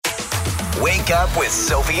Wake up with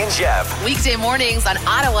Sophie and Jeff. Weekday mornings on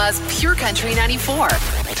Ottawa's Pure Country 94.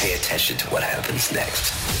 Pay attention to what happens next.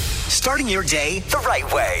 Starting your day the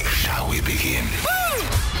right way. Shall we begin?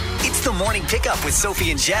 It's the morning pickup with Sophie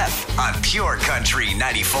and Jeff on Pure Country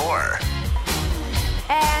 94.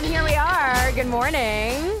 And here we are. Good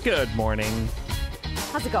morning. Good morning.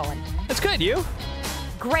 How's it going? It's good. You?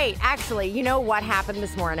 Great. Actually, you know what happened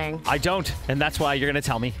this morning? I don't, and that's why you're going to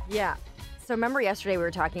tell me. Yeah. So remember yesterday we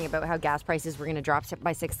were talking about how gas prices were going to drop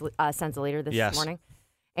by 6 cents a liter this morning?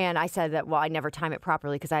 And I said that, well, I never time it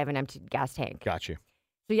properly because I have an empty gas tank. Got you.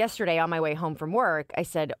 So yesterday on my way home from work, I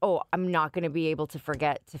said, oh, I'm not going to be able to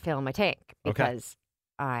forget to fill my tank because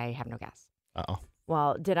I have no gas. Uh-oh.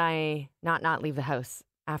 Well, did I not leave the house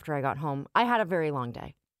after I got home? I had a very long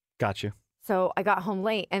day. Got you. So I got home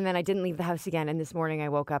late, and then I didn't leave the house again. And this morning I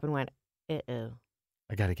woke up and went, uh-oh.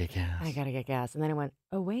 I got to get gas. I got to get gas. And then I went,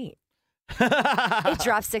 oh, wait. It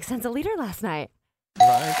dropped 6 cents a liter last night.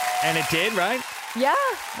 Right. And it did, right? Yeah.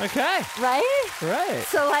 Okay. Right? Right.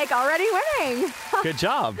 So, like, already winning. Good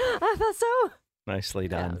job. I thought so. Nicely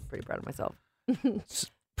Yeah, I done. was pretty proud of myself.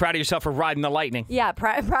 Proud of yourself for riding the lightning. Yeah,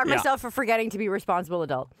 proud of Yeah. myself for forgetting to be a responsible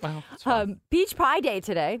adult. Well, that's fine. Peach pie day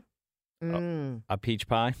today. A peach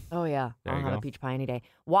pie. Oh, yeah. There I'll you have go. a peach pie any day.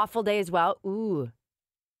 Waffle day as well. Ooh.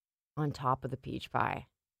 On top of the peach pie.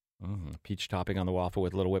 Peach topping on the waffle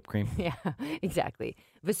with a little whipped cream. Yeah, exactly.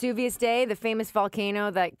 Vesuvius Day, the famous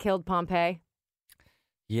volcano that killed Pompeii.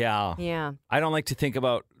 Yeah. Yeah, I don't like to think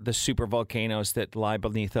about the super volcanoes that lie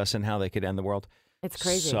beneath us and how they could end the world. it's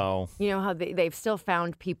crazy. So, You know how they've still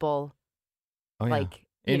found people oh, yeah.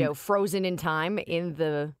 like, frozen in time in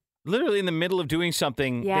the... Literally in the middle of doing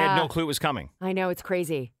something, they Yeah. had no clue it was coming. I know, it's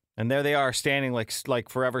crazy. And there they are standing like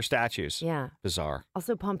forever statues. Yeah. Bizarre.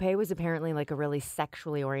 Also, Pompeii was apparently like a really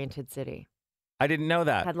sexually oriented city. I didn't know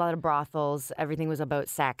that. Had a lot of brothels. Everything was about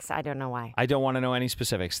sex. I don't know why. I don't want to know any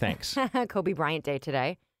specifics. Thanks. Kobe Bryant Day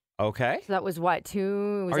today. Okay. So that was what, Are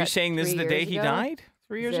you saying this is the day he died?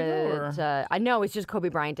 3 years ago? Or? I know, it's just Kobe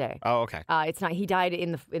Bryant Day. Oh, okay. It's not. He died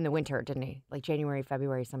in the winter, didn't he? Like January,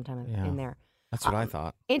 February, sometime in there. That's what I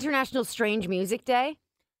thought. International Strange Music Day.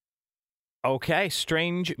 Okay.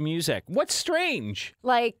 Strange music. What's strange?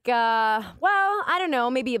 Like, I don't know,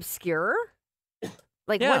 maybe obscure.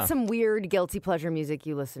 Like, Yeah. what's some weird guilty pleasure music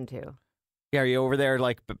you listen to? Yeah, are you over there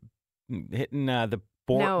like hitting the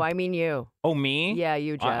board? No, I mean you. Oh, me? Yeah,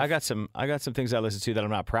 you, Jeff. I got some things I listen to that I'm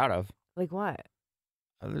not proud of. Like what?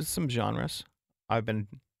 There's some genres I've been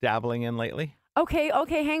dabbling in lately. Okay,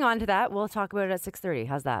 hang on to that. We'll talk about it at 6:30.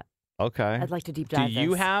 How's that? Okay. I'd like to deep Do dive you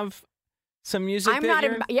this. have some music I'm that not.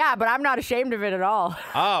 you're... Yeah, but I'm not ashamed of it at all.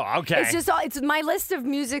 Oh, okay. It's just. It's my list of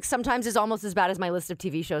music. Sometimes is almost as bad as my list of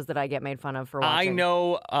TV shows that I get made fun of for I watching.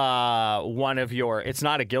 know one of your... It's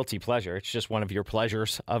not a guilty pleasure. It's just one of your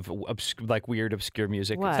pleasures of like weird, obscure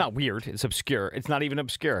music. What? It's not weird. It's obscure. It's not even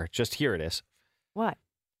obscure. Just here it is. What?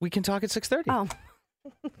 We can talk at 6:30. Oh,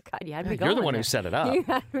 God, you had me going. You're the one there. who set it up.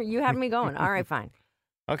 You had me going. All right, fine.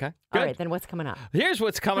 Okay, good. All right, then what's coming up? Here's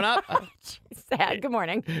what's coming up. Sad. Good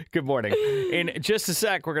morning. Good morning. In just a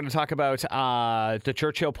sec, we're going to talk about the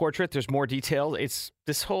Churchill portrait. There's more detail. It's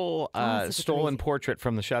this whole it's stolen crazy. portrait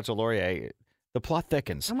from the Chateau Laurier. The plot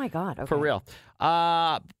thickens. Oh my God. Okay. For real.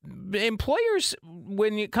 Employers,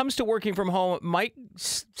 when it comes to working from home, might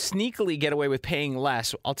sneakily get away with paying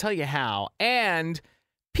less. I'll tell you how. And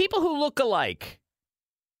people who look alike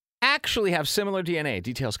actually have similar DNA.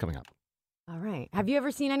 Details coming up. All right. Have you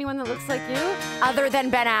ever seen anyone that looks like you? Other than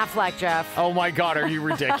Ben Affleck, Jeff. Oh my God, are you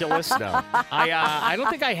ridiculous? No. I don't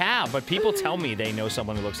think I have, but people tell me they know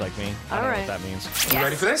someone who looks like me. I don't know what that means. You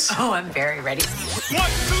ready for this? Oh, I'm very ready.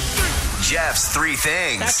 Jeff's three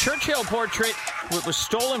That things. Churchill portrait was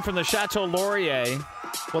stolen from the Chateau Laurier.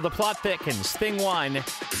 Well, the plot thickens. Thing one,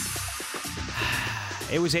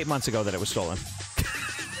 it was 8 months ago that it was stolen.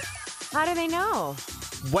 How do they know?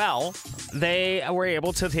 Well, they were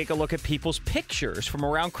able to take a look at people's pictures from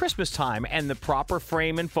around Christmas time, and the proper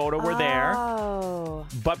frame and photo were there. Oh.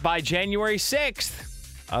 But by January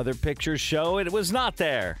 6th, other pictures show it was not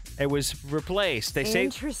there. It was replaced.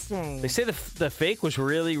 Interesting. They say the fake was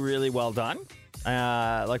really, really well done,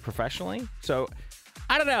 like professionally. So,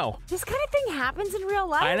 I don't know. This kind of thing happens in real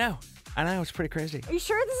life? I know. It's pretty crazy. Are you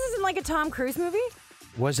sure this isn't like a Tom Cruise movie?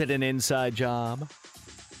 Was it an inside job?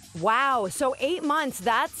 Wow. So 8 months,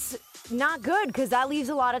 that's not good because that leaves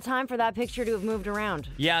a lot of time for that picture to have moved around.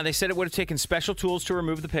 Yeah, they said it would have taken special tools to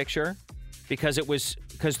remove the picture because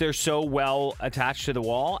they're so well attached to the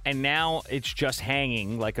wall, and now it's just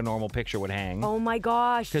hanging like a normal picture would hang. Oh my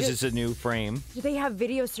gosh. Because it's a new frame. Do they have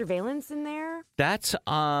video surveillance in there? That's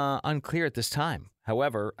unclear at this time.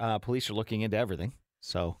 However, police are looking into everything.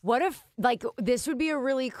 So what if, like, this would be a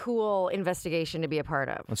really cool investigation to be a part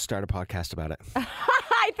of? let's start a podcast about it.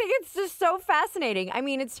 I think it's just so fascinating. I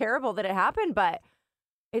mean, it's terrible that it happened, but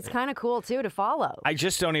it's kind of cool, too, to follow. I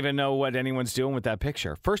just don't even know what anyone's doing with that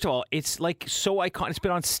picture. First of all, it's like so iconic. It's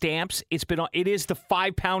been on stamps. It is the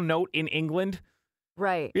 5-pound note in England.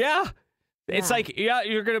 Right. Yeah. It's like, where are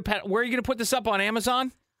you going to put this up on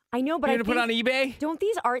Amazon? I know, but You're going to put it on eBay? Don't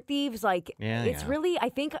these art thieves, like, it's really, I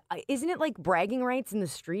think, isn't it like bragging rights in the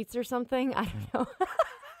streets or something? I don't know.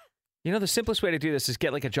 You know, the simplest way to do this is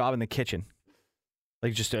get like a job in the kitchen.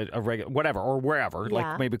 Like just a regular, whatever, or wherever,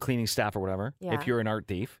 like maybe cleaning staff or whatever, if you're an art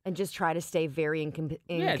thief. And just try to stay very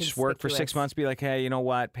Yeah, just work for 6 months, be like, hey, you know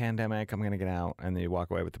what, pandemic, I'm going to get out, and then you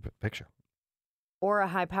walk away with the picture. Or a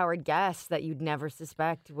high-powered guest that you'd never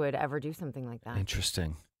suspect would ever do something like that.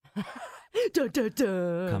 Interesting. Dun, dun,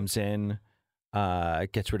 dun. Comes in,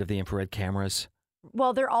 gets rid of the infrared cameras.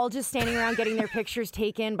 Well, they're all just standing around getting their pictures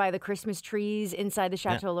taken by the Christmas trees inside the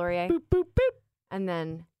Chateau Laurier. Boop, boop, boop. And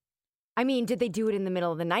then, I mean, did they do it in the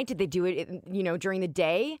middle of the night? Did they do it, during the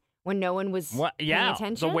day when no one was paying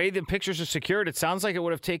attention? The way the pictures are secured, it sounds like it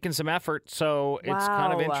would have taken some effort, so it's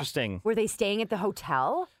kind of interesting. Were they staying at the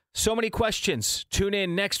hotel? So many questions. Tune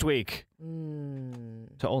in next week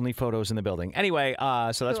to Only Photos in the Building. Anyway,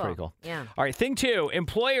 so that's pretty cool. Yeah. All right, thing 2,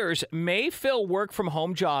 employers may fill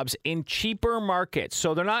work-from-home jobs in cheaper markets.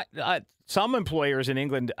 So they're not some employers in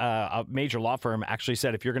England, a major law firm actually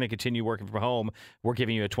said if you're going to continue working from home, we're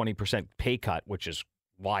giving you a 20% pay cut, which is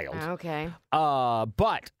wild. Okay.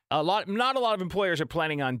 But not a lot of employers are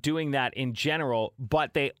planning on doing that in general,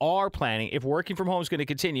 but they are planning, if working from home is going to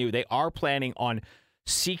continue, they are planning on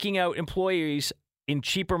seeking out employees in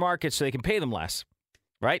cheaper markets so they can pay them less,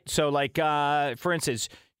 right? So, like, for instance,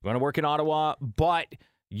 you want to work in Ottawa, but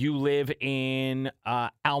you live in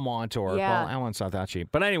Almont well, Almont's not that cheap.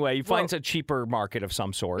 But anyway, you find a cheaper market of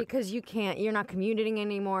some sort. Because you're not commuting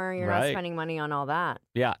anymore. You're not spending money on all that.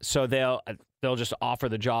 Yeah, so they'll just offer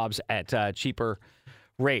the jobs at cheaper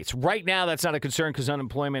rates. Right now, that's not a concern because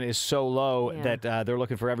unemployment is so low that they're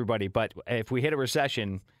looking for everybody. But if we hit a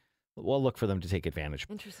recession, we'll look for them to take advantage.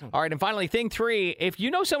 Interesting. All right, and finally, thing 3, if you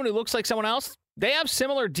know someone who looks like someone else, they have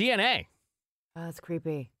similar DNA. Oh, that's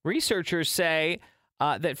creepy. Researchers say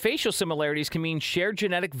that facial similarities can mean shared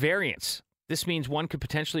genetic variants. This means one could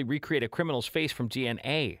potentially recreate a criminal's face from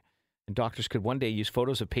DNA. And doctors could one day use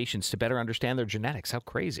photos of patients to better understand their genetics. How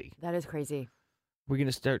crazy. That is crazy. We're going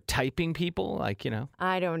to start typing people?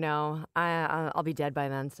 I don't know. I'll be dead by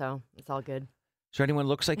then, so it's all good. Is there anyone who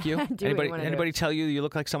looks like you? Anybody tell you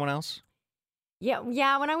look like someone else?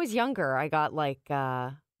 Yeah. When I was younger, I got like,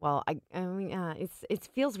 it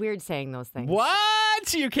feels weird saying those things.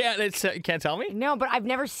 What? You can't tell me? No, but I've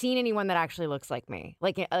never seen anyone that actually looks like me,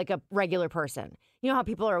 like a regular person. You know how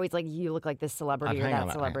people are always like, you look like this celebrity or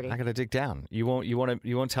that celebrity. I got to dig down. You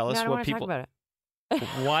won't tell us I don't what people. Talk about it.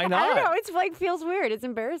 Why not? I don't know. It's like feels weird. It's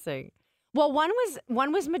embarrassing. Well,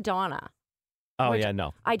 one was Madonna. Oh yeah,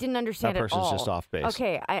 no. I didn't understand that person's just off base.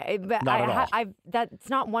 Okay, that's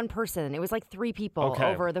not one person. It was like 3 people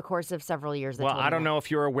over the course of several years. Well, I don't know if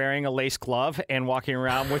you were wearing a lace glove and walking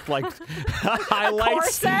around with like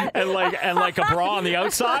highlights and like a bra on the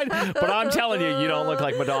outside, but I'm telling you, you don't look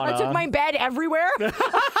like Madonna. I took my bed everywhere.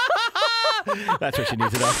 That's what you need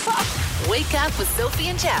to know. Wake up with Sophie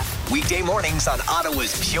and Jeff. Weekday mornings on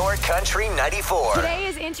Ottawa's Pure Country 94. Today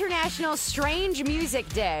is International Strange Music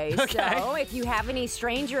Day. Okay. So if you have any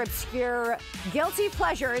strange or obscure guilty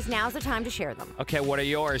pleasures, now's the time to share them. Okay, what are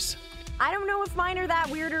yours? I don't know if mine are that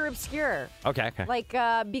weird or obscure. Okay. Like,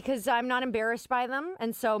 because I'm not embarrassed by them,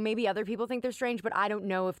 and so maybe other people think they're strange, but I don't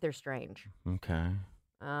know if they're strange. Okay.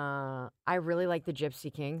 I really like the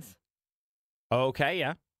Gypsy Kings. Okay,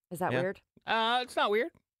 yeah. Is that weird? It's not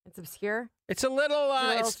weird. It's obscure? It's a little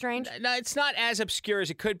strange? No, it's not as obscure as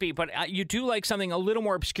it could be, but you do like something a little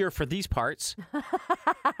more obscure for these parts.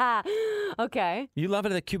 Okay. You love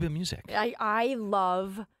it at Cuban music. I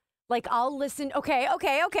love, like, I'll listen. Okay.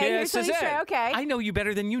 This is it. Okay. I know you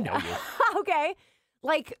better than you know you. Okay.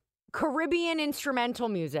 Like Caribbean instrumental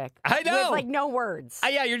music. I know. With, like, no words.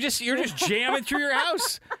 Yeah, you're just jamming through your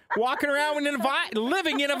house, walking around in a vibe,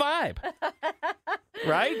 living in a vibe.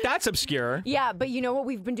 Right? That's obscure. Yeah, but you know what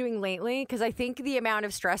we've been doing lately? Because I think the amount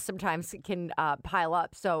of stress sometimes can pile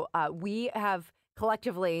up. So we have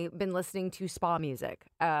collectively been listening to spa music.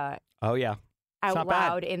 Oh, yeah. Out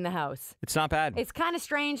loud in the house. It's not bad. It's kind of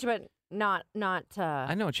strange, but not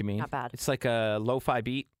I know what you mean. Not bad. It's like a lo-fi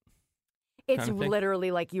beat. It's literally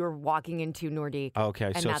like you were walking into Nordique.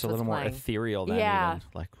 Okay, so it's a little more ethereal than even.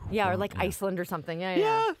 Or like Iceland or something.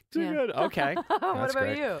 Yeah, too good. Okay. What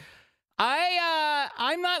about you?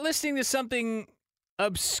 I'm not listening to something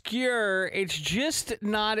obscure. It's just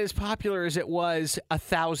not as popular as it was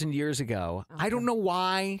 1,000 years ago. Okay. I don't know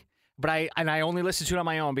why, but I only listen to it on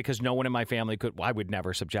my own because no one in my family could. I would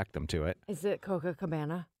never subject them to it. Is it Coca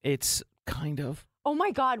Cabana? It's kind of. Oh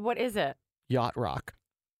my God, what is it? Yacht rock.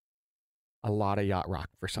 A lot of yacht rock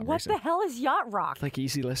for some reason. What the hell is yacht rock? It's like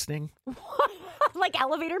easy listening. Like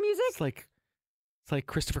elevator music? It's like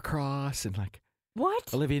Christopher Cross and like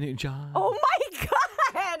what? Olivia Newton-John. Oh my God.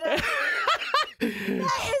 That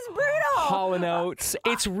is brutal. Hall & Oates.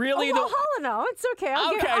 It's really Hall & Oates. Okay.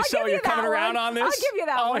 I'll so give you're you coming that around one. on this? I'll give you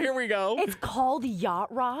that one. Oh, here we go. It's called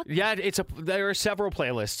yacht rock. Yeah, there are several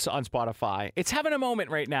playlists on Spotify. It's having a moment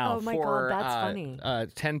right now God, for that's funny.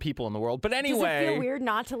 10 people in the world. But anyway, does it feel weird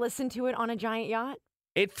not to listen to it on a giant yacht?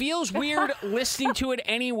 It feels weird listening to it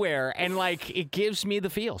anywhere, and like it gives me the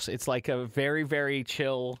feels. It's like a very, very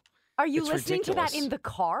chill. Are you listening to that in the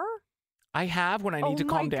car? I have when I need to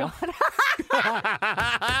calm down.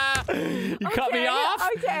 You cut me Okay, off?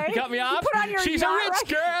 okay. You cut me off? You put on your She's a yacht rich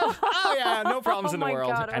girl. Oh, yeah. No problems Oh in the my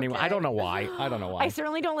world. God, Anyway, okay. I don't know why. I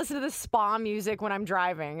certainly don't listen to the spa music when I'm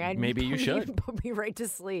driving. Maybe you should. Put me right to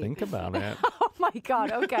sleep. Think about it. Oh my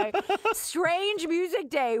God. Okay. Strange music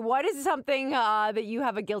day. What is something that you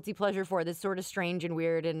have a guilty pleasure for that's sort of strange and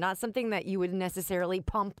weird and not something that you would necessarily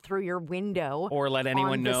pump through your window Or let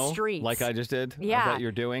anyone on the know, streets? like I just did. Yeah. That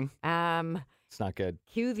you're doing. It's not good.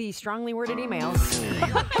 Cue the strongly worded emails.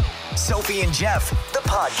 Sophie and Jeff, the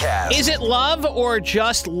podcast. Is it love or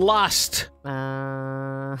just lust?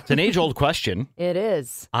 It's an age-old question. It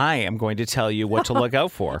is. I am going to tell you what to look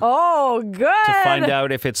out for Oh, good. to find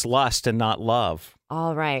out if it's lust and not love.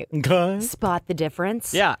 All right. Okay. Spot the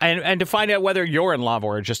difference. Yeah, and to find out whether you're in love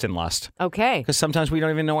or just in lust. Okay. Because sometimes we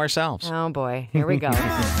don't even know ourselves. Oh, boy. Here we go.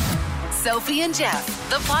 Sophie and Jeff,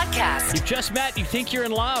 the podcast. You just met, you think you're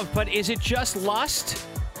in love, but is it just lust?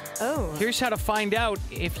 Oh. Here's how to find out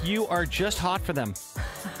if you are just hot for them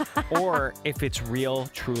or if it's real,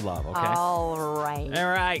 true love, okay? All right.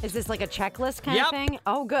 All right. Is this like a checklist kind of Yep. thing?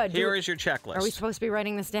 Oh, good. Here is your checklist. Are we supposed to be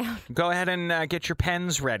writing this down? Go ahead and get your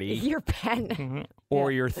pens ready. Your pen.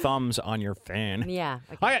 Or your thumbs on your fan. Yeah.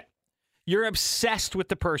 Okay. Okay. You're obsessed with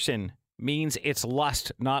the person. Means it's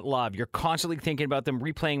lust, not love. You're constantly thinking about them,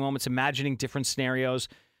 replaying moments, imagining different scenarios.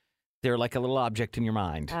 They're like a little object in your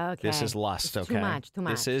mind. Okay. This is lust, It's okay? too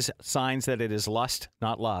much. This is signs that it is lust,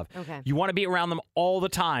 not love. Okay. You want to be around them all the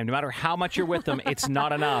time. No matter how much you're with them, it's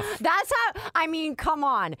not enough. That's come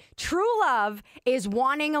on. True love is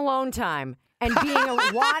wanting alone time and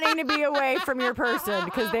wanting to be away from your person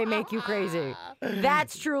because they make you crazy.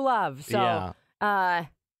 That's true love. So,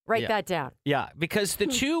 write that down. Yeah, because the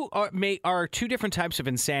two are two different types of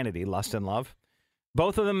insanity, lust and love.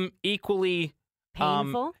 Both of them equally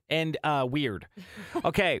Painful and weird.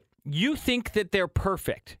 Okay, you think that they're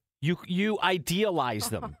perfect. You idealize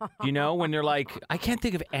them. You know, when they're like, I can't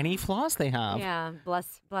think of any flaws they have. Yeah,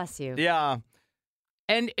 bless you. Yeah.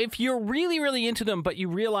 And if you're really, really into them, but you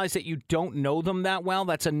realize that you don't know them that well,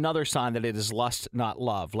 that's another sign that it is lust, not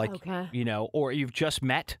love. Like, you know, or you've just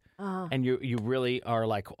met and you really are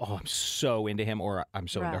like, oh, I'm so into him or I'm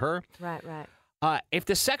so into her. Right. If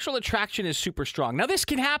the sexual attraction is super strong. Now, this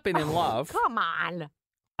can happen in love. Come on.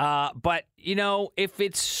 But, you know, if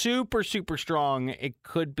it's super, super strong, it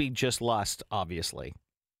could be just lust, obviously.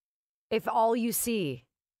 If all you see.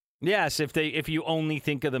 Yes, if you only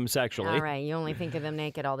think of them sexually. All right, you only think of them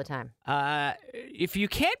naked all the time. If you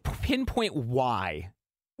can't pinpoint why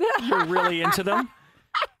you're really into them,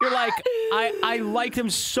 you're like, I like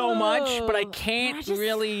them so much, but I can't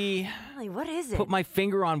really what is it? put my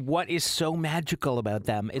finger on what is so magical about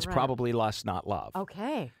them. It's probably lust, not love.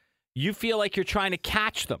 Okay. You feel like you're trying to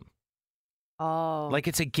catch them. Oh. Like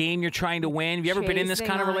it's a game you're trying to win. Have you ever been in this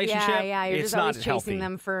kind of relationship? Yeah. You're it's just always not chasing healthy.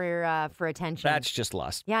 them for attention. That's just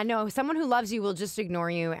lust. Yeah, no, someone who loves you will just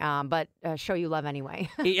ignore you, but show you love anyway.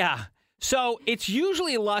 Yeah. So it's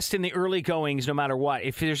usually lust in the early goings, no matter what.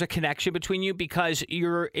 If there's a connection between you, because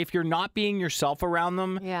if you're not being yourself around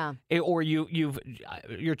them, or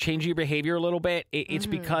you're changing your behavior a little bit, it's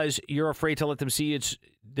because you're afraid to let them see it's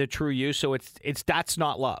the true you. So that's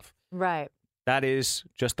not love. Right. That is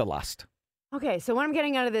just the lust. Okay, so what I'm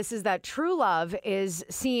getting out of this is that true love is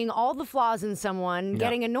seeing all the flaws in someone,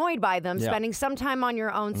 getting annoyed by them, spending some time on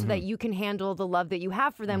your own so that you can handle the love that you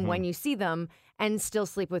have for them when you see them and still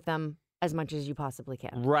sleep with them as much as you possibly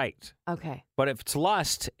can. Right. Okay. But if it's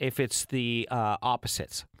lust, if it's the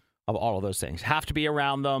opposites of all of those things, have to be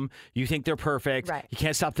around them, you think they're perfect, you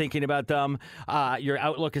can't stop thinking about them, your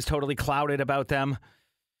outlook is totally clouded about them.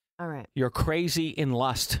 All right. You're crazy in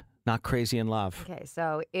lust. Not crazy in love. Okay,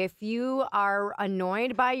 so if you are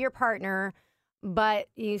annoyed by your partner but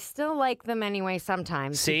you still like them anyway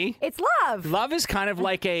sometimes. See? It's love. Love is kind of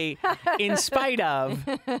like a in spite of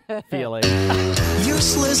feeling.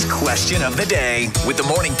 Useless question of the day with the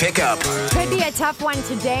morning pickup. Could be a tough one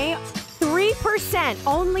today. 3%,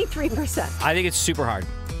 only 3% I think it's super hard.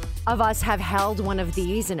 of us have held one of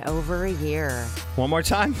these in over a year. One more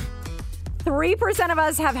time. 3% of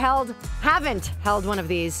us haven't held one of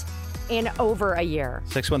these in over a year.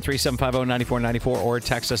 613-750-9494 or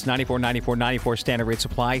text us 949494 standard rate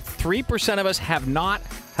supply. 3% of us have not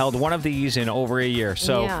held one of these in over a year.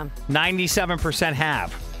 So Yeah. 97%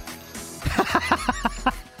 have.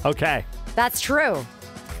 Okay. That's true.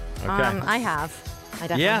 Okay. I have. I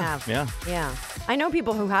definitely have. Yeah. I know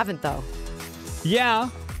people who haven't, though. Yeah.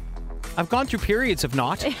 I've gone through periods of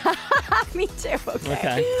not. Me too. Okay.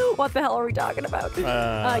 Okay. What the hell are we talking about?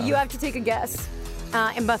 You have to take a guess.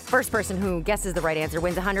 And the first person who guesses the right answer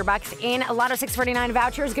wins $100 in a Lotto 649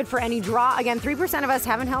 vouchers. Good for any draw. Again, 3% of us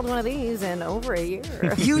haven't held one of these in over a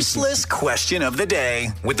year. Useless question of the day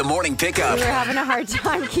with the morning pickup. We're having a hard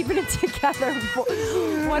time keeping it together.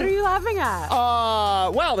 What are you laughing at?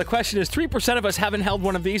 Well, the question is 3% of us haven't held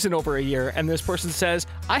one of these in over a year. And this person says,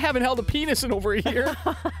 I haven't held a penis in over a year.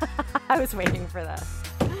 I was waiting for that.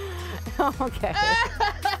 Okay.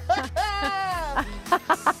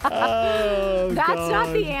 Oh, That's God.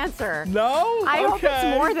 not the answer. No? I hope Okay.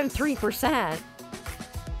 it's more than 3%.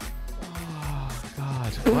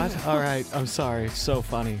 God. What? All right. I'm sorry. So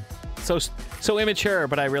funny. So immature,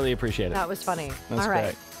 but I really appreciate it. That was funny. That's All right.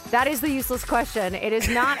 great. That is the useless question. It is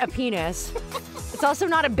not a penis. It's also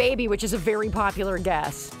not a baby, which is a very popular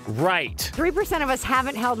guess. Right. 3% of us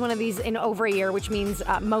haven't held one of these in over a year, which means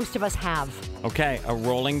most of us have. Okay. A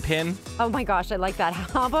rolling pin. Oh my gosh, I like that.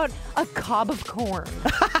 How about a cob of corn?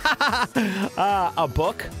 A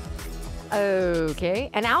book. Okay.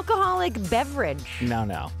 An alcoholic beverage.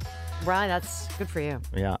 No. Right, that's good for you.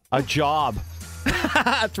 Yeah. A job.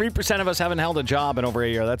 3% of us haven't held a job in over a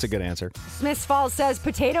year. That's a good answer. Smiths Falls says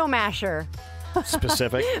potato masher.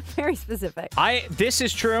 Specific. Very specific. This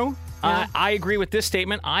is true. Yeah. I agree with this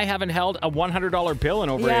statement. I haven't held a $100 bill in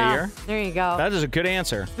over a year. There you go. That is a good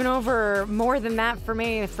answer. It's been over more than that for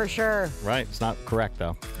me, for sure. Right. It's not correct,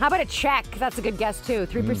 though. How about a check? That's a good guess, too.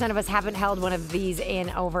 3% of us haven't held one of these in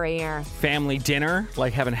over a year. Family dinner,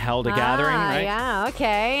 like haven't held a gathering, right? Yeah,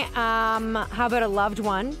 okay. How about a loved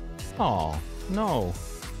one? Oh, no.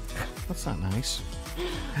 That's not nice.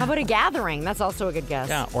 How about a gathering? That's also a good guess.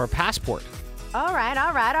 Yeah, or a passport. All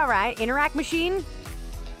right. Interact machine?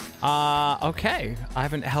 Okay. I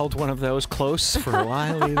haven't held one of those close for a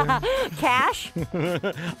while either. Cash?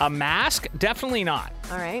 A mask? Definitely not.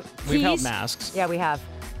 All right. We've held Keys? masks. Yeah, we have.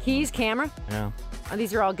 Keys, camera? Yeah. Oh,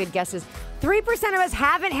 these are all good guesses. 3% of us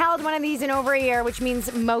haven't held one of these in over a year, which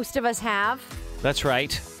means most of us have. That's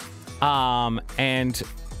right. And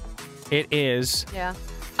it is Yeah.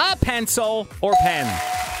 a pencil or pen.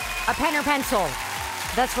 A pen or pencil.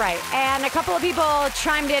 That's right. And a couple of people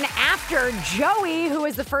chimed in after Joey, who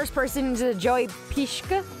was the first person to Joey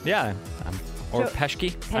Pishka. Yeah. Or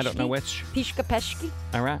Peshki. I don't know Peshki? which. Pishka Peshki.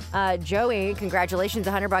 All right. Joey, congratulations,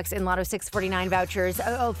 $100 in Lotto 649 vouchers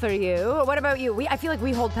for you. What about you? I feel like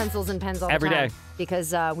we hold pencils and pens all Every the time. day.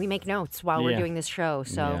 Because we make notes while we're Yeah. doing this show.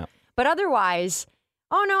 So, Yeah. But otherwise,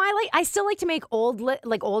 oh no, I still like to make old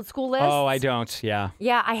school lists. Oh, I don't. Yeah.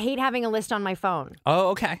 Yeah, I hate having a list on my phone Oh,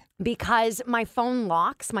 okay. because my phone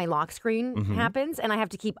locks, my lock screen Mm-hmm. happens, and I have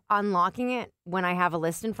to keep unlocking it when I have a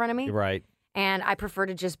list in front of me. You're right. And I prefer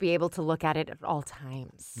to just be able to look at it at all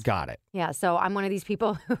times. Got it. Yeah, so I'm one of these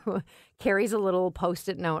people who carries a little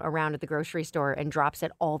Post-it note around at the grocery store and drops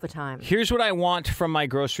it all the time. Here's what I want from my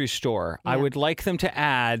grocery store. I Yeah. would like them to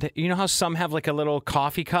add, you know how some have like a little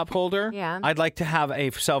coffee cup holder? Yeah. I'd like to have a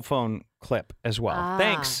cell phone clip as well. Ah,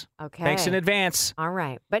 Thanks. okay. Thanks in advance. All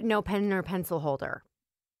right, but no pen or pencil holder.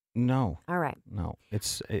 No. All right. No.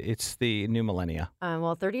 It's the new millennia.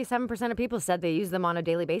 Well, 37% of people said they use them on a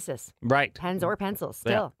daily basis. Right. Pens or pencils,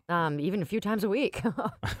 still. Even a few times a week.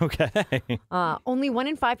 Okay. Only 1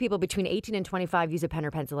 in 5 people between 18 and 25 use a pen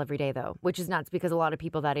or pencil every day, though, which is nuts because a lot of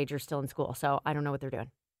people that age are still in school. So I don't know what they're doing.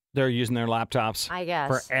 They're using their laptops I guess.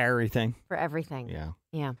 for everything. For everything. Yeah.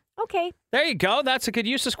 Yeah. Okay. There you go. That's a good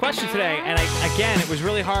useless question today. And again, it was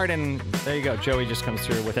really hard. And there you go. Joey just comes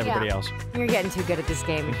through with everybody Yeah. else. You're getting too good at this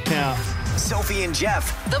game. Yeah. Sophie and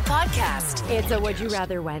Jeff. The podcast. It's a Would You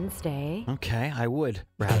Rather Wednesday. Okay. I would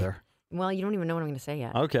rather. Well, you don't even know what I'm going to say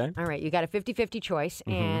yet. Okay. All right, you got a 50-50 choice,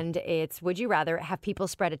 and it's would you rather have people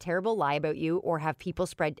spread a terrible lie about you or have people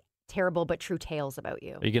spread terrible but true tales about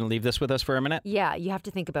you? Are you going to leave this with us for a minute? Yeah, you have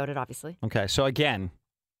to think about it, obviously. Okay. So again,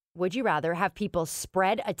 Would you rather have people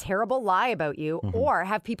spread a terrible lie about you or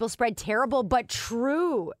have people spread terrible but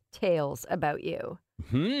true tales about you?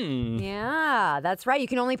 Yeah, that's right. You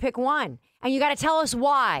can only pick one. And you got to tell us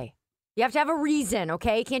why. You have to have a reason,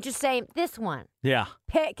 okay? You can't just say this one. Yeah.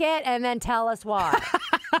 Pick it and then tell us why.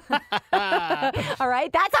 All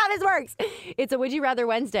right? That's how this works. It's a Would You Rather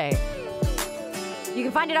Wednesday. You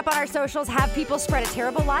can find it up on our socials. Have people spread a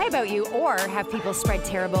terrible lie about you or have people spread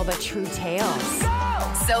terrible but true tales.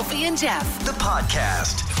 Sophie and Jeff. The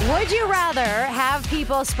podcast. Would you rather have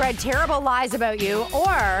people spread terrible lies about you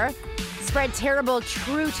or spread terrible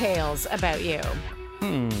true tales about you?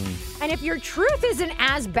 And if your truth isn't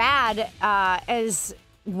as bad as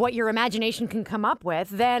what your imagination can come up with,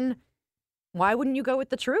 then why wouldn't you go with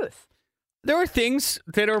the truth? There are things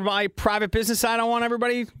that are my private business I don't want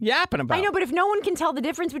everybody yapping about. I know, but if no one can tell the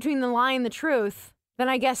difference between the lie and the truth, then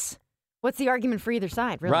I guess what's the argument for either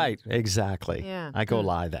side, really? Right, exactly. Yeah. I go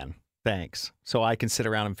lie then. Thanks. So I can sit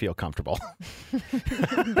around and feel comfortable.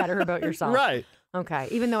 Better about yourself. Right. Okay,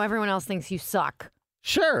 even though everyone else thinks you suck.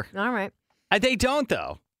 Sure. All right. They don't,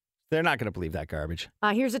 though. They're not going to believe that garbage.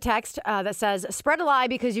 Here's a text that says, spread a lie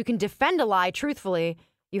because you can defend a lie truthfully.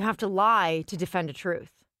 You have to lie to defend a truth.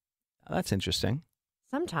 That's interesting.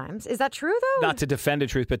 Sometimes. Is that true, though? Not to defend a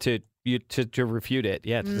truth, but to refute it.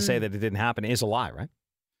 Yeah, to say that it didn't happen is a lie, right?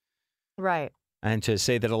 Right. And to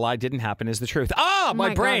say that a lie didn't happen is the truth. Oh,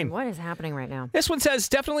 my brain. God, what is happening right now? This one says,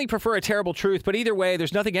 definitely prefer a terrible truth, but either way,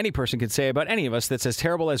 there's nothing any person can say about any of us that's as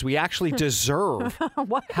terrible as we actually deserve.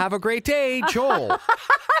 What? Have a great day, Joel. Have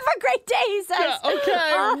a great day, he says. Yeah,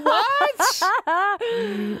 okay, what?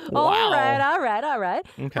 Wow. All right.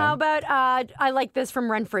 Okay. How about, I like this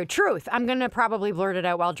from Renfrew. Truth. I'm going to probably blurt it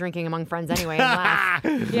out while drinking among friends anyway and laugh.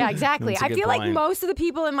 Yeah, exactly. That's a I good feel like point. most of the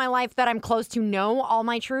people in my life that I'm close to know all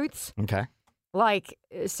my truths. Okay. Like,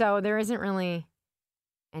 so there isn't really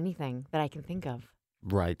anything that I can think of.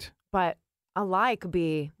 Right. But a lie could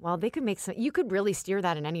be, well, they could make some, you could really steer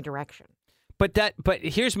that in any direction. But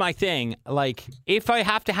here's my thing. Like, if I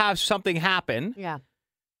have to have something happen, Yeah.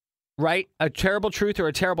 right, a terrible truth or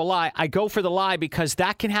a terrible lie, I go for the lie because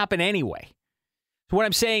that can happen anyway. So what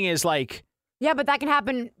I'm saying is, like, Yeah, but that can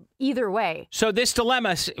happen either way. so this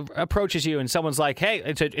dilemma approaches you, and someone's like, "Hey,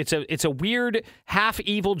 it's a weird half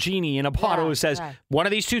evil genie in a bottle who says one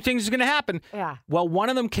of these two things is going to happen." Yeah. Well,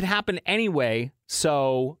 one of them can happen anyway.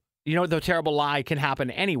 So the terrible lie can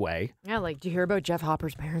happen anyway, Yeah, like, do you hear about Jeff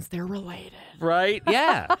Hopper's parents? They're related. right?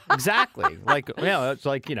 Yeah, exactly. Like, it's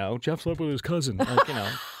like Jeff slept with his cousin. Like,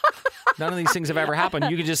 none of these things have ever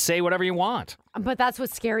happened. You can just say whatever you want. But that's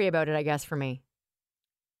what's scary about it, I guess, for me.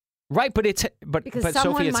 Right, but Because but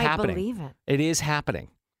someone Sophie, it's might happening. believe it. It is happening.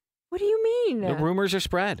 What do you mean? The rumors are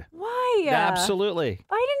spread. Why? Absolutely.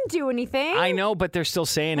 I didn't do anything. I know, but they're still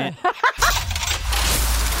saying it.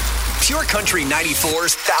 Pure Country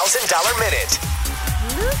 94's $1,000 Minute.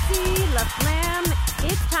 Lucy LaFlamme,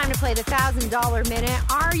 it's time to play the $1,000 Minute.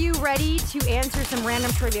 Are you ready to answer some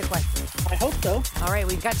random trivia questions? I hope so. All right,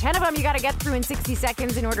 we've got 10 of them you got to get through in 60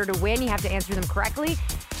 seconds in order to win. You have to answer them correctly.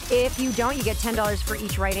 If you don't, you get $10 for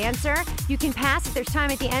each right answer. You can pass if there's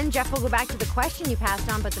time at the end. Jeff will go back to the question you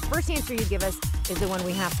passed on, but the first answer you give us is the one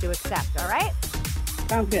we have to accept, all right?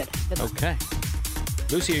 Sounds good. Okay.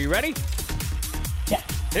 Lucy, are you ready? Yes.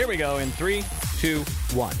 Here we go in 3, 2,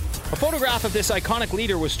 1. A photograph of this iconic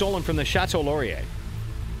leader was stolen from the Chateau Laurier.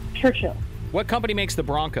 Churchill. What company makes the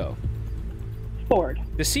Bronco? Ford.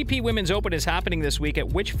 The CP Women's Open is happening this week at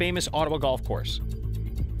which famous Ottawa golf course?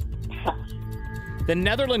 Pass. The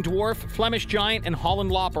Netherland Dwarf, Flemish Giant, and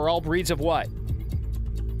Holland Lop are all breeds of what?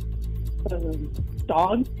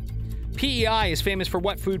 Dog. PEI is famous for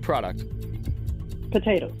what food product?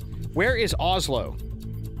 Potatoes. Where is Oslo?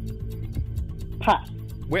 Pass.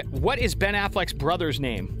 What is Ben Affleck's brother's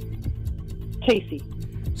name? Casey.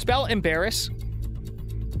 Spell embarrass.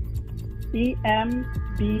 EMBARASS.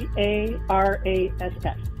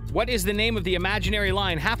 What is the name of the imaginary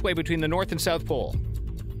line halfway between the North and South Pole?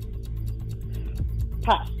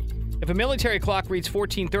 Pass. If a military clock reads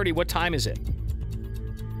 14:30, what time is it?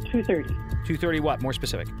 2:30 2:30 what? More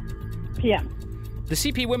specific. p.m. The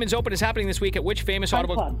CP Women's Open is happening this week at which famous Hunt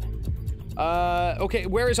Ottawa... Club. Okay,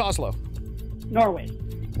 where is Oslo? Norway.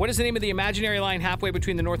 What is the name of the imaginary line halfway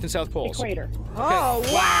between the North and South Poles? Equator. Oh,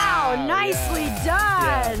 wow. Nicely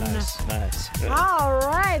done. Yeah, nice. All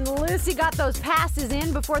right. Lucy got those passes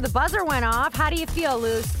in before the buzzer went off. How do you feel,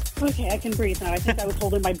 Luce? Okay, I can breathe now. I think I was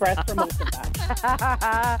holding my breath for most of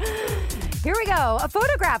that. Here we go. A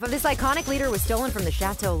photograph of this iconic leader was stolen from the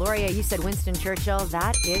Chateau Laurier. You said Winston Churchill.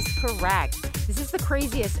 That is correct. This is the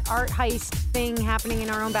craziest art heist thing happening in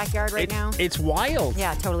our own backyard right now. It's wild.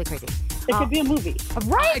 Yeah, totally crazy. It could be a movie.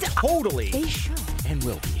 Right? Totally. They should. And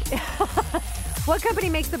will be. What company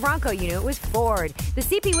makes the Bronco? You knew it was Ford. The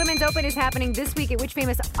CP Women's Open is happening this week at which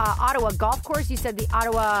famous Ottawa golf course? You said the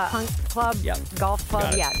Ottawa Punk Club Golf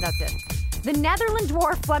Club. Yeah, that's it. The Netherland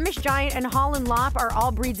Dwarf, Flemish Giant, and Holland Lop are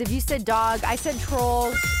all breeds of, you said dog, I said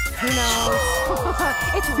trolls. Who knows?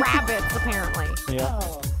 It's rabbits, apparently. Yeah.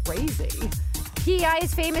 Oh, crazy. PEI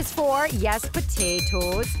is famous for, yes,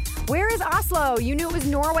 potatoes. Where is Oslo? You knew it was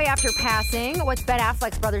Norway after passing. What's Ben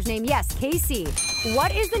Affleck's brother's name? Yes, Casey.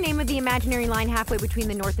 What is the name of the imaginary line halfway between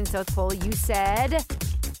the North and South Pole? You said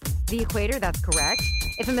the equator. That's correct.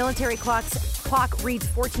 If a military clock reads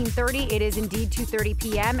 14:30, it is indeed 2:30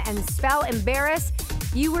 p.m. And spell embarrass.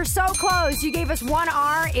 You were so close. You gave us one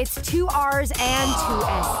R. It's 2 R's and 2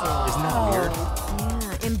 S's. Isn't that weird?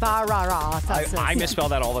 Yeah, embarrass. I misspell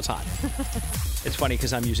that all the time. It's funny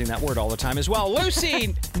because I'm using that word all the time as well.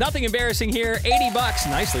 Lucy, nothing embarrassing here. $80.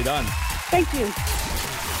 Nicely done. Thank you.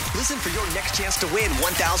 Listen for your next chance to win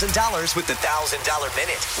 $1,000 with the $1,000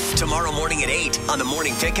 Minute. Tomorrow morning at 8 on the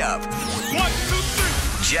Morning Pickup. 1, 2,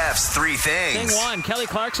 3. Jeff's 3 things. Thing 1, Kelly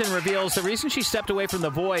Clarkson reveals the reason she stepped away from The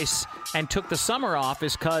Voice and took the summer off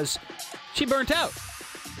is because she burnt out.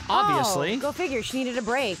 Obviously. Oh, go figure. She needed a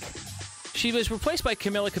break. She was replaced by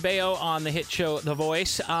Camila Cabello on the hit show The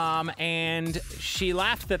Voice, and she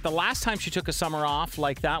laughed that the last time she took a summer off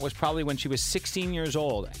like that was probably when she was 16 years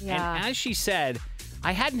old. Yeah. And as she said,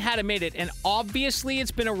 I hadn't had a minute, and obviously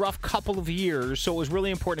it's been a rough couple of years, so it was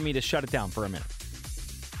really important to me to shut it down for a minute.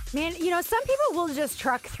 Man, you know, some people will just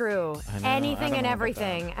truck through anything and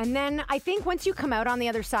everything. And then I think once you come out on the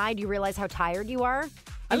other side, you realize how tired you are.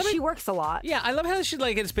 And she works a lot. Yeah, I love how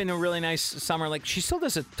it's been a really nice summer. Like, she still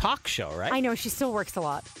does a talk show, right? I know, she still works a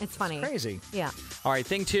lot. It's funny. It's crazy. Yeah. All right,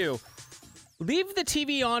 thing 2. Leave the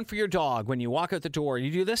TV on for your dog when you walk out the door.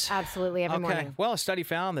 You do this? Absolutely, every morning. Well, a study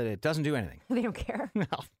found that it doesn't do anything. They don't care. No.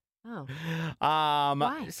 Oh.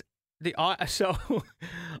 Why? It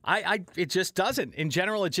just doesn't. In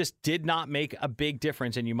general, it just did not make a big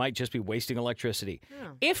difference, and you might just be wasting electricity.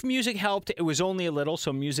 If music helped, it was only a little,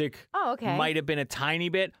 so music might have been a tiny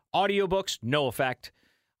bit. Audiobooks, no effect.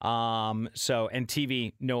 And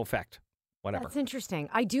TV, no effect. Whatever. That's interesting.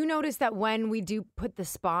 I do notice that when we do put the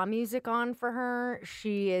spa music on for her,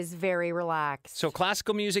 she is very relaxed. So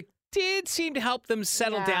classical music did seem to help them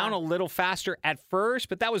settle down a little faster at first,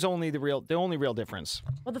 but that was only the only real difference.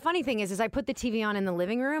 Well, the funny thing is I put the TV on in the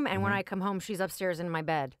living room, and when I come home, she's upstairs in my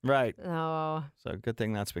bed. Right. Oh. So good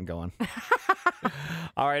thing that's been going.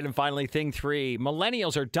 All right, and finally, thing 3.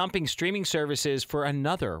 Millennials are dumping streaming services for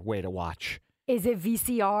another way to watch. Is it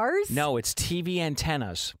VCRs? No, it's TV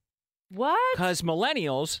antennas. What? Because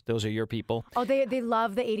millennials, those are your people. Oh, they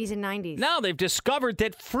love the 80s and 90s. Now they've discovered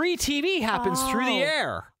that free TV happens through the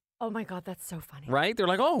air. Oh, my God, that's so funny. Right? They're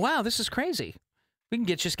like, oh, wow, this is crazy. We can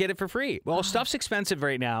just get it for free. Well, stuff's expensive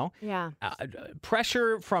right now. Yeah.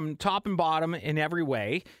 Pressure from top and bottom in every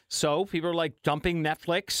way. So people are like dumping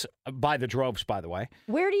Netflix by the droves, by the way.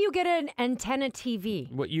 Where do you get an antenna TV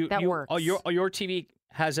that works? Oh, your TV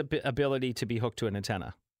has a ability to be hooked to an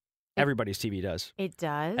antenna. Everybody's TV does. It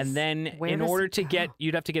does? And then in order to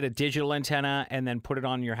you'd have to get a digital antenna and then put it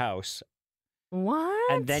on your house.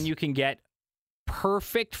 What? And then you can get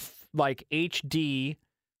perfect like HD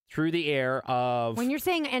through the air of... When you're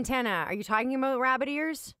saying antenna, are you talking about rabbit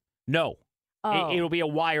ears? No. Oh. It'll be a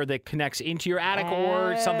wire that connects into your attic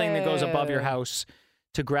or something that goes above your house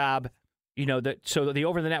to grab, so the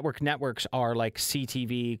over-the-network networks are like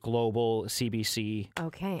CTV, Global, CBC.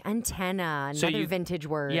 Okay, antenna, another vintage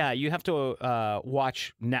word. Yeah, you have to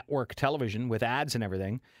watch network television with ads and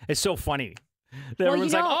everything. It's so funny.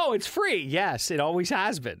 Everyone's like, oh, it's free. Yes, it always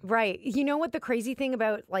has been. Right. You know what the crazy thing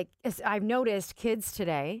about, I've noticed kids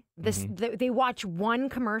today, they watch one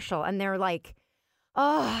commercial and they're like,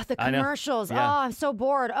 oh, the commercials. Yeah. Oh, I'm so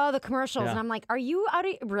bored. Oh, the commercials. Yeah. And I'm like, are you out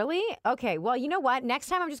of, really? Okay, well, you know what? Next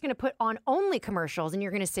time I'm just going to put on only commercials and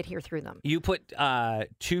you're going to sit here through them. You put 2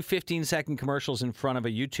 15-second commercials in front of a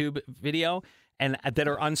YouTube video and that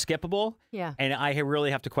are unskippable. Yeah. And I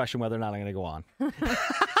really have to question whether or not I'm going to go on.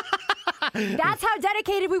 That's how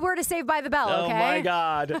dedicated we were to Saved by the Bell, okay? Oh, my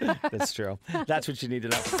God. That's true. That's what you need to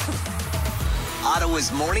know.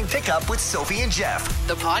 Ottawa's Morning Pickup with Sophie and Jeff.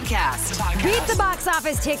 The podcast. Beat the box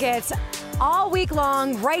office tickets all week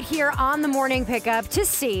long right here on the Morning Pickup to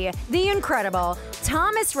see the incredible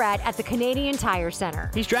Thomas Rhett at the Canadian Tire Center.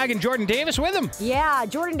 He's dragging Jordan Davis with him. Yeah,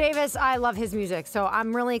 Jordan Davis, I love his music, so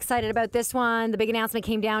I'm really excited about this one. The big announcement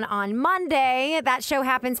came down on Monday. That show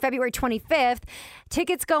happens February 25th.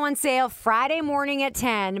 Tickets go on sale Friday morning at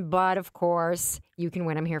 10, but of course, you can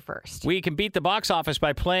win them here first. We can beat the box office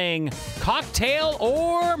by playing Cocktail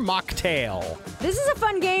or Mocktail. This is a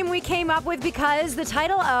fun game we came up with because the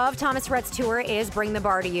title of Thomas Rhett's tour is Bring the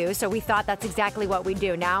Bar to You, so we thought that's exactly what we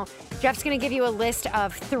do. Now, Jeff's going to give you a list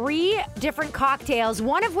of 3 different cocktails,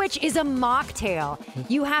 one of which is a mocktail.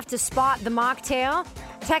 You have to spot the mocktail.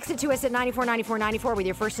 Text it to us at 949494 with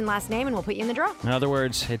your first and last name, and we'll put you in the draw. In other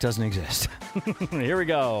words, it doesn't exist. Here we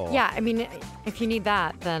go. Yeah, I mean, if you need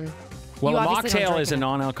that, then... Well, you a obviously don't mocktail drink is a it.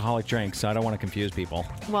 non-alcoholic drink, so I don't want to confuse people.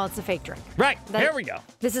 Well, it's a fake drink. Right. Here we go.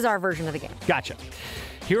 This is our version of the game. Gotcha.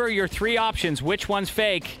 Here are your 3 options. Which one's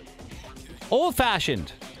fake?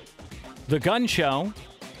 Old-fashioned, The Gun Show,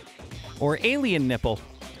 or Alien Nipple.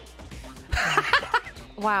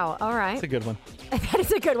 Wow, all right. That's a good one. That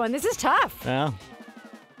is a good one. This is tough. Yeah.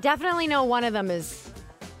 Definitely know one of them is...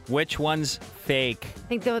 Which one's fake?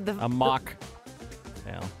 I think A mock.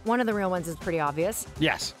 Yeah. one of the real ones is pretty obvious.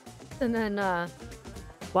 Yes. And then,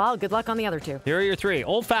 well, good luck on the other 2. Here are your 3.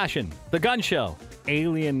 Old-fashioned, The Gun Show,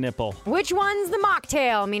 Alien Nipple. Which one's the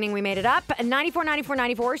mocktail? Meaning we made it up.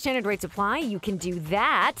 949494 standard rates apply. You can do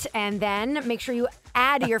that. And then make sure you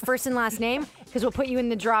add your first and last name because we'll put you in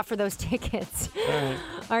the draw for those tickets. All right.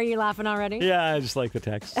 Are you laughing already? Yeah, I just like the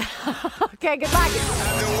text. Okay, good luck.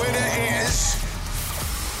 And the winner is...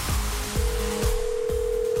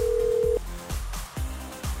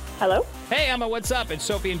 Hello? Hey, Emma, what's up? It's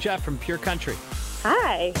Sophie and Jeff from Pure Country.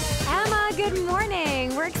 Hi. Emma, good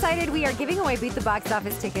morning. We're excited. We are giving away Beat the Box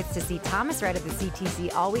Office tickets to see Thomas Rhett at the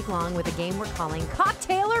CTC all week long with a game we're calling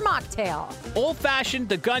Cocktail or Mocktail. Old-fashioned,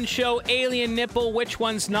 The Gun Show, Alien Nipple. Which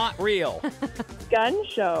one's not real? Gun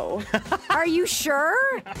show. Are you sure?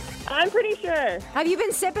 I'm pretty sure. Have you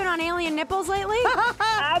been sipping on alien nipples lately?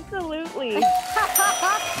 Absolutely. Emma,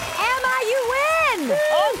 you win!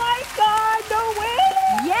 Oh my God, no way!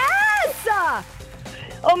 Yes!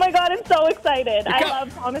 Oh my God, I'm so excited. I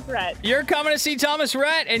love Thomas Rhett. You're coming to see Thomas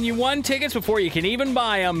Rhett, and you won tickets before you can even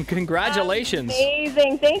buy them. Congratulations.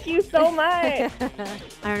 Amazing. Thank you so much. I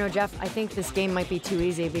don't know, Jeff. I think this game might be too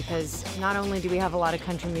easy because not only do we have a lot of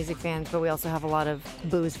country music fans, but we also have a lot of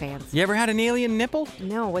booze fans. You ever had an alien nipple?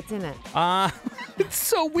 No, what's in it? It's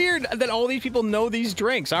so weird that all these people know these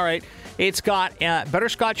drinks. All right. It's got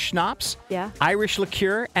butterscotch schnapps, Yeah. Irish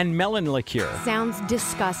liqueur, and melon liqueur. Sounds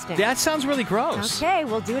disgusting. That sounds really gross. Okay,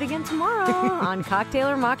 we'll do it again tomorrow on Cocktail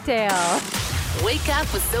or Mocktail. Wake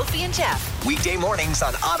up with Sophie and Jeff. Weekday mornings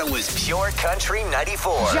on Ottawa's Pure Country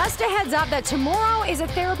 94. Just a heads up that tomorrow is a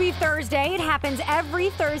Therapy Thursday. It happens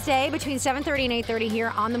every Thursday between 7:30 and 8:30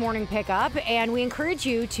 here on the Morning Pickup, and we encourage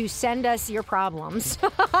you to send us your problems.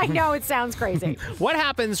 I know it sounds crazy. What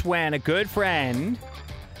happens when a good friend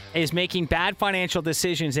is making bad financial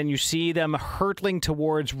decisions and you see them hurtling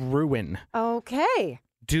towards ruin? Okay.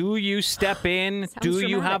 Do you step in? Do you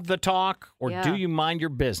dramatic. have the talk? Or Yeah. do you mind your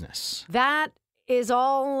business? That is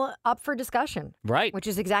all up for discussion. Right. Which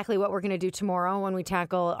is exactly what we're going to do tomorrow when we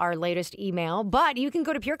tackle our latest email. But you can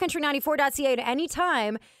go to purecountry94.ca at any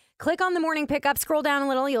time. Click on the Morning Pickup, scroll down a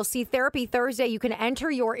little. You'll see Therapy Thursday. You can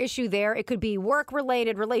enter your issue there. It could be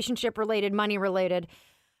work-related, relationship-related, money-related,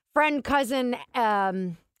 friend, cousin,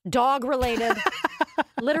 dog-related,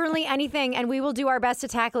 literally anything. And we will do our best to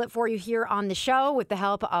tackle it for you here on the show with the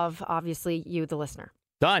help of, obviously, you, the listener.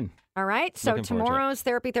 Done. All right. So Looking forward to it. tomorrow's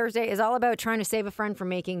Therapy Thursday is all about trying to save a friend from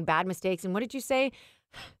making bad mistakes. And what did you say?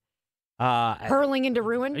 Hurling into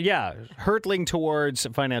ruin? Yeah, hurtling towards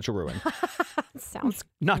financial ruin. Sounds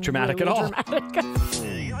Not dramatic really at all.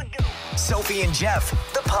 dramatic. Sophie and Jeff,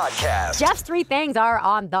 the podcast. Jeff's 3 things are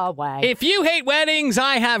on the way. If you hate weddings,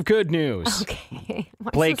 I have good news. Okay.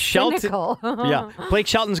 Why Blake so Shelton. cynical? Yeah, Blake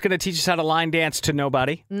Shelton's going to teach us how to line dance to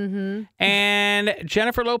nobody. Mm-hmm. And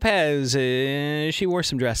Jennifer Lopez, she wore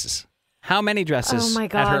some dresses. How many dresses Oh my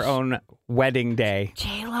at her gosh. own wedding day?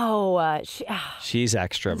 J-Lo. She's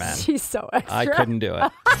extra, man. She's so extra. I couldn't do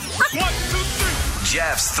it.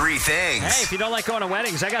 Jeff's 3 things. Hey, if you don't like going to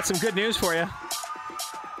weddings, I got some good news for you.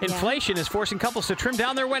 Inflation is forcing couples to trim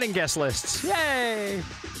down their wedding guest lists. Yay!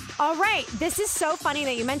 All right. This is so funny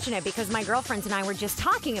that you mention it because my girlfriends and I were just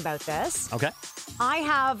talking about this. Okay. I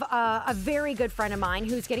have a very good friend of mine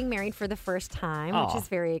who's getting married for the first time, which is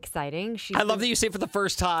very exciting. I love that you say for the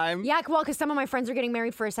first time. Yeah, well, because some of my friends are getting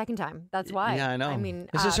married for a second time. That's why. Yeah, I know. I mean,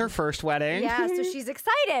 this is her first wedding. Yeah, so she's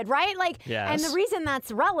excited, right? Yes. And the reason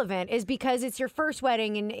that's relevant is because it's your first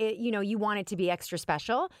wedding, and you want it to be extra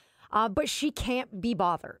special. But she can't be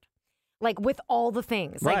bothered, with all the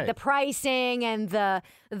things, right. like the pricing and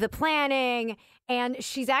the planning. And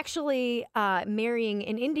she's actually marrying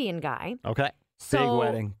an Indian guy. Okay.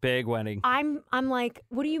 So Big wedding. I'm like,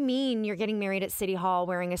 what do you mean you're getting married at City Hall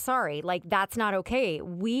wearing a sari? That's not okay.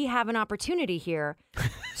 We have an opportunity here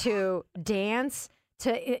to dance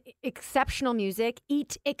to exceptional music,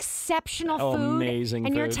 eat exceptional food. Amazing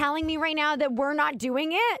and food. You're telling me right now that we're not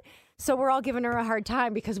doing it? So we're all giving her a hard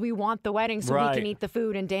time because we want the wedding so we can eat the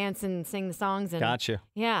food and dance and sing the songs. And Gotcha.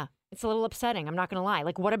 Yeah. It's a little upsetting. I'm not going to lie.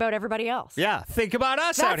 What about everybody else? Yeah. Think about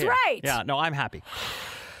us out That's here. right. Yeah. No, I'm happy.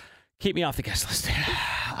 Keep me off the guest list.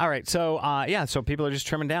 All right. So, so people are just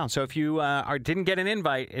trimming down. So if you didn't get an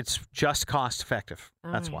invite, it's just cost effective.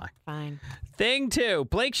 That's why. Fine. Thing 2,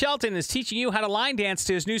 Blake Shelton is teaching you how to line dance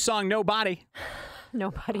to his new song, Nobody.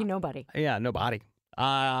 Nobody. Yeah, Nobody.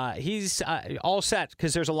 He's all set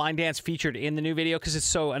because there's a line dance featured in the new video because it's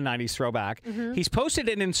so a 90s throwback. Mm-hmm. He's posted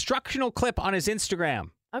an instructional clip on his Instagram.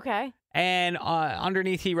 Okay. And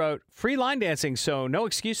underneath he wrote, free line dancing, so no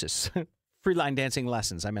excuses. Free line dancing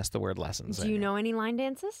lessons. I messed the word lessons. Do you know any line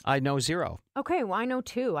dances? I know 0. Okay, well, I know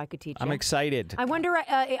 2 I could teach you. I'm excited. I wonder,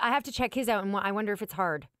 I have to check his out, and I wonder if it's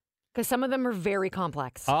hard. Because some of them are very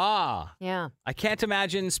complex. Yeah. I can't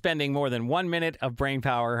imagine spending more than 1 minute of brain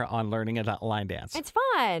power on learning a line dance. It's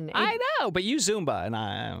fun. I know, but you Zumba, and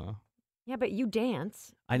I... Yeah, but you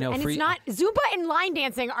dance. I know. And it's not... Zumba and line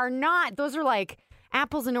dancing are not... Those are like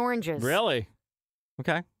apples and oranges. Really?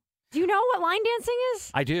 Okay. Do you know what line dancing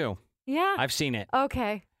is? I do. Yeah. I've seen it.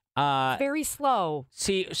 Okay. Very slow.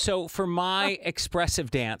 See, so for my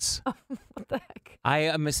expressive dance, what the heck? I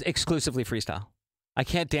am exclusively freestyle. I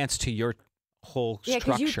can't dance to your whole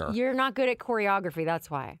structure. You're not good at choreography. That's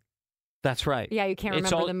why. That's right. Yeah, you can't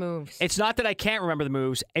remember the moves. It's not that I can't remember the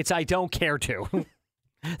moves. It's I don't care to.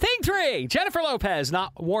 Thing 3, Jennifer Lopez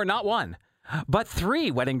wore not 1, but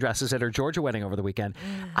 3 wedding dresses at her Georgia wedding over the weekend.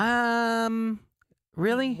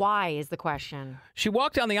 Really? Why is the question. She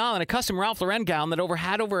walked down the aisle in a custom Ralph Lauren gown that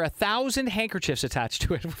had over 1,000 handkerchiefs attached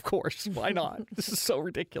to it. Of course. Why not? This is so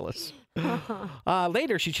ridiculous.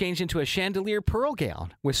 Later, she changed into a chandelier pearl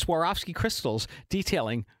gown with Swarovski crystals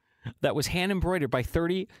detailing that was hand embroidered by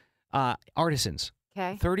 30 artisans.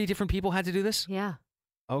 Okay. 30 different people had to do this? Yeah.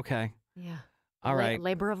 Okay. Yeah. All right.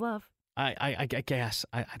 Labor of love. I guess.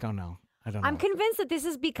 I don't know. I'm convinced that this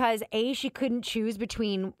is because A, she couldn't choose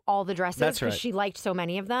between all the dresses because she liked so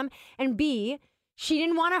many of them. And B, she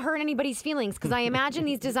didn't want to hurt anybody's feelings because I imagine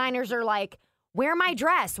these designers are like, wear my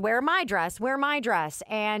dress, wear my dress, wear my dress.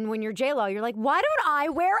 And when you're J-Lo, you're like, why don't I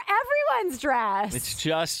wear everyone's dress? It's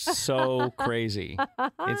just so crazy.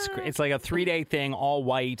 It's like a 3-day thing, all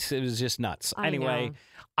white. It was just nuts. Anyway,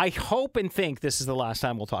 I hope and think this is the last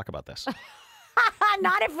time we'll talk about this.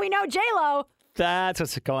 Not if we know J-Lo. That's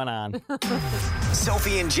what's going on.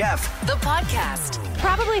 Sophie and Jeff, the podcast.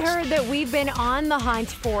 Probably heard that we've been on the hunt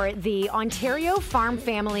for the Ontario Farm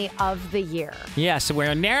Family of the Year. Yes,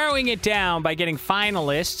 we're narrowing it down by getting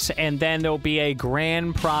finalists, and then there'll be a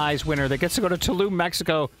grand prize winner that gets to go to Tulum,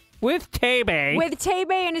 Mexico with Tebe. With Tebe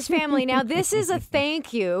and his family. Now, this is a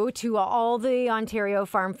thank you to all the Ontario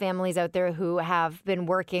farm families out there who have been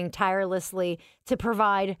working tirelessly to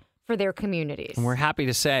provide for their communities. And we're happy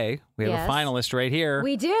to say we have a finalist right here.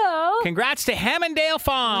 We do. Congrats to Hamondale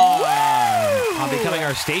Farm on becoming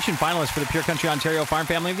our station finalist for the Pure Country Ontario Farm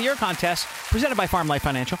Family of the Year contest presented by Farm Life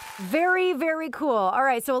Financial. Very, very cool. All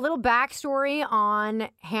right, so a little backstory on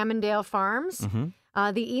Hamondale Farms.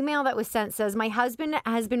 Mm-hmm. The email that was sent says, my husband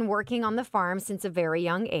has been working on the farm since a very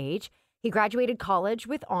young age. He graduated college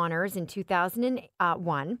with honors in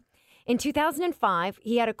 2001. In 2005,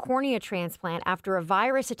 he had a cornea transplant after a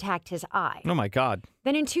virus attacked his eye. Oh, my God.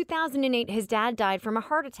 Then in 2008, his dad died from a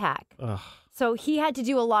heart attack. Ugh. So he had to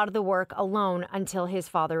do a lot of the work alone until his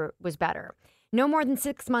father was better. No more than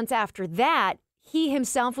 6 months after that, he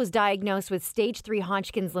himself was diagnosed with stage 3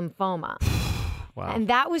 Hodgkin's lymphoma. Wow. And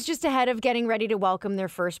that was just ahead of getting ready to welcome their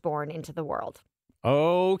firstborn into the world.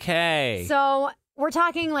 Okay. So we're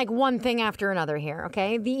talking like one thing after another here,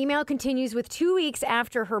 okay? The email continues with 2 weeks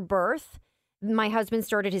after her birth, My husband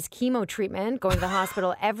started his chemo treatment, going to the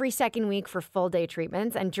hospital every second week for full day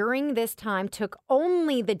treatments. And during this time, took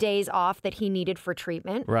only the days off that he needed for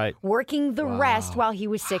treatment. Right. Working the rest while he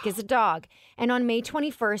was sick as a dog. And on May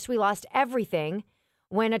 21st, we lost everything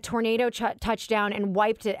when a tornado touched down and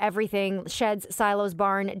wiped everything, sheds, silos,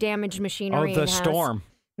 barn, damaged machinery. Oh, the and house. storm.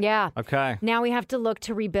 Yeah. Okay. Now we have to look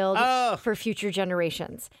to rebuild for future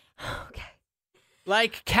generations. Okay.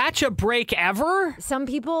 Like, catch a break ever? Some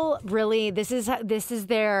people really, this is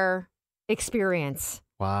their experience.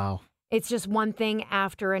 Wow. It's just one thing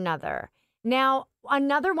after another. Now,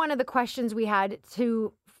 another one of the questions we had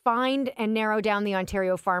to find and narrow down the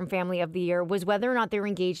Ontario Farm Family of the Year was whether or not they're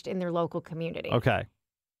engaged in their local community. Okay.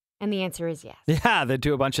 And the answer is yes. Yeah, they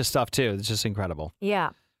do a bunch of stuff too. It's just incredible.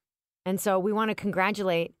 Yeah. And so we want to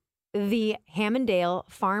congratulate the Hammondale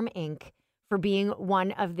Farm Inc. for being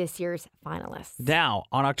one of this year's finalists. Now,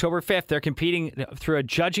 on October 5th, they're competing through a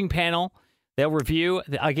judging panel. They'll review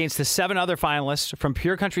against the 7 other finalists from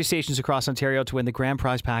Pure Country stations across Ontario to win the grand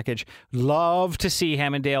prize package. Love to see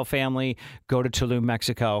Hammondale family go to Tulum,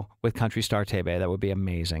 Mexico with Country Star Tebe. That would be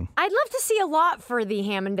amazing. I'd love to see a lot for the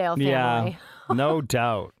Hammondale family. Yeah, no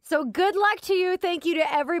doubt. So good luck to you. Thank you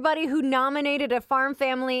to everybody who nominated a farm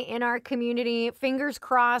family in our community. Fingers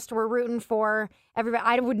crossed. We're rooting for everybody.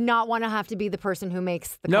 I would not want to have to be the person who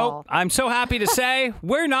makes the call. Nope. I'm so happy to say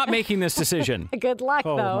we're not making this decision. Good luck,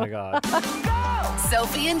 though. Oh, my God.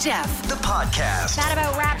 Sophie and Jeff. The podcast. That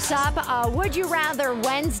about wraps up Would You Rather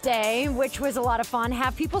Wednesday, which was a lot of fun.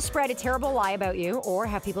 Have people spread a terrible lie about you, or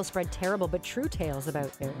have people spread terrible but true tales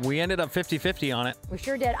about you? We ended up 50-50 on it. We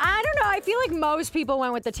sure did. I don't know. I feel like most people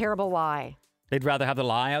went with the terrible lie. They'd rather have the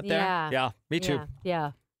lie out there? Yeah. Me too.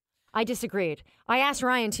 Yeah. I disagreed. I asked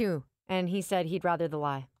Ryan, too, and he said he'd rather the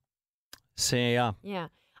lie. See, Yeah.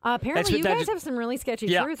 Apparently, you guys have some really sketchy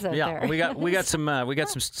truths out there. we got some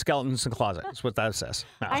skeletons in the closet. That's what that says.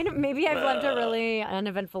 No. Maybe I've lived a really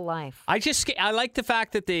uneventful life. I like the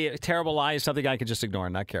fact that the terrible lie is something I can just ignore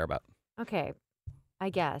and not care about. Okay, I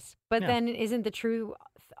guess. But then isn't the true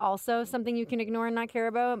also something you can ignore and not care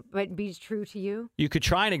about, but be true to you? You could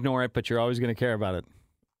try and ignore it, but you're always going to care about it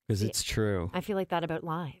because it's true. I feel like that about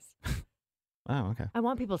lies. Oh, okay. I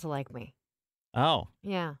want people to like me. Oh.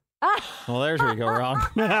 Yeah. Well, there's where you go wrong.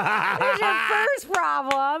 There's your first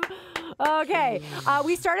problem. Okay.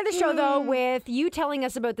 We started the show, though, with you telling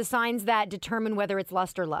us about the signs that determine whether it's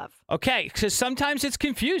lust or love. Okay, because sometimes it's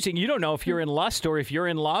confusing. You don't know if you're in lust or if you're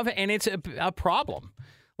in love, and it's a problem.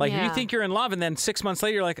 Like, you think you're in love, and then 6 months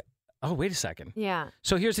later, you're like, oh, wait a second. Yeah.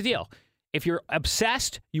 So here's the deal. If you're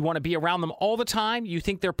obsessed, you want to be around them all the time, you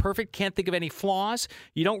think they're perfect, can't think of any flaws,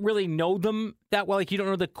 you don't really know them that well, like you don't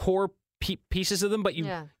know the core pieces of them, but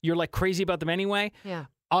you're like crazy about them anyway. Yeah.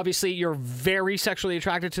 Obviously, you're very sexually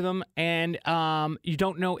attracted to them, and you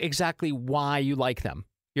don't know exactly why you like them.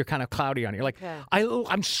 You're kind of cloudy on it. You're like,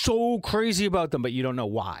 I'm so crazy about them, but you don't know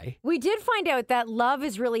why. We did find out that love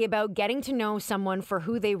is really about getting to know someone for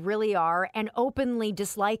who they really are and openly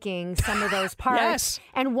disliking some of those parts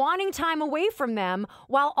and wanting time away from them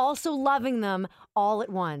while also loving them all at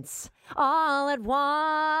once. All at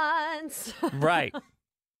once. Right.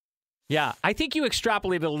 Yeah, I think you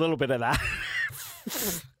extrapolated a little bit of that.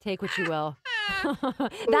 Take what you will.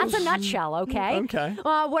 That's a nutshell, okay? Okay.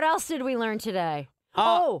 What else did we learn today?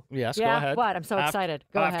 Yes, go ahead. What? I'm so excited.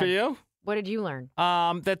 Go ahead. After you? What did you learn?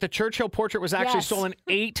 That the Churchill portrait was actually stolen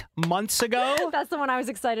 8 months ago. That's the one I was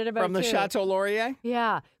excited about, from the Chateau Laurier?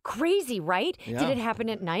 Yeah. Crazy, right? Yeah. Did it happen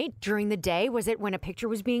at night, during the day? Was it when a picture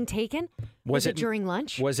was being taken? Was it during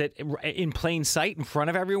lunch? Was it in plain sight in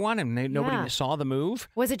front of everyone and nobody saw the move?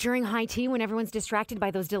 Was it during high tea when everyone's distracted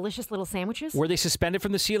by those delicious little sandwiches? Were they suspended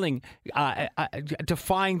from the ceiling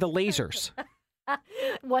defying the lasers?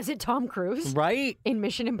 Was it Tom Cruise? Right? In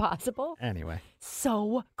Mission Impossible? Anyway.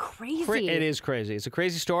 So crazy. It is crazy. It's a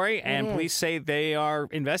crazy story, and police say they are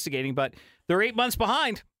investigating, but they're 8 months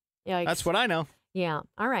behind. Yikes. That's what I know. Yeah.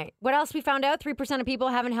 All right. What else we found out? 3% of people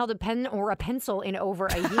haven't held a pen or a pencil in over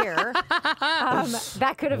a year.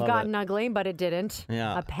 That could have gotten ugly, but it didn't.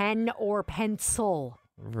 Yeah. A pen or pencil.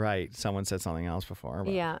 Right. Someone said something else before.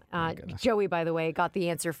 But, yeah. Joey, by the way, got the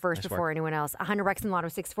answer first before anyone else. 100 Rex and Lotto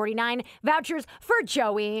 649 vouchers for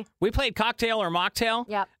Joey. We played cocktail or mocktail.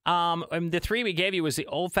 Yep. And the 3 we gave you was the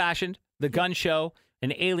old fashioned, the gun show,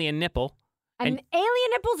 an alien nipple. An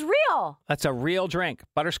alien nipple's real. That's a real drink.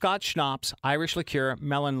 Butterscotch schnapps, Irish liqueur,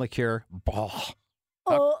 melon liqueur.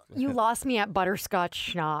 Oh, you lost me at butterscotch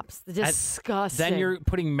schnapps. Disgusting. Then you're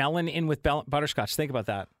putting melon in with butterscotch. Think about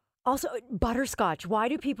that. Also, butterscotch. Why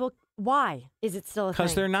is it still a thing?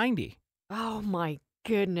 Because they're 90. Oh, my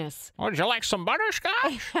goodness. Would you like some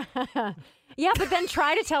butterscotch? Yeah, but then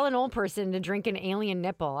try to tell an old person to drink an alien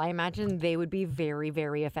nipple. I imagine they would be very,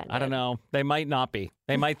 very offended. I don't know. They might not be.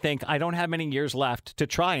 They might think, I don't have many years left to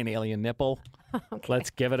try an alien nipple. Okay. Let's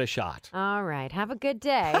give it a shot. All right. Have a good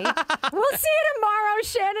day. We'll see you tomorrow.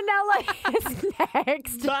 Shannon is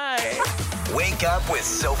next. Bye. Wake up with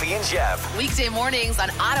Sophie and Jeff. Weekday mornings on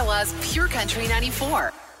Ottawa's Pure Country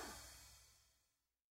 94.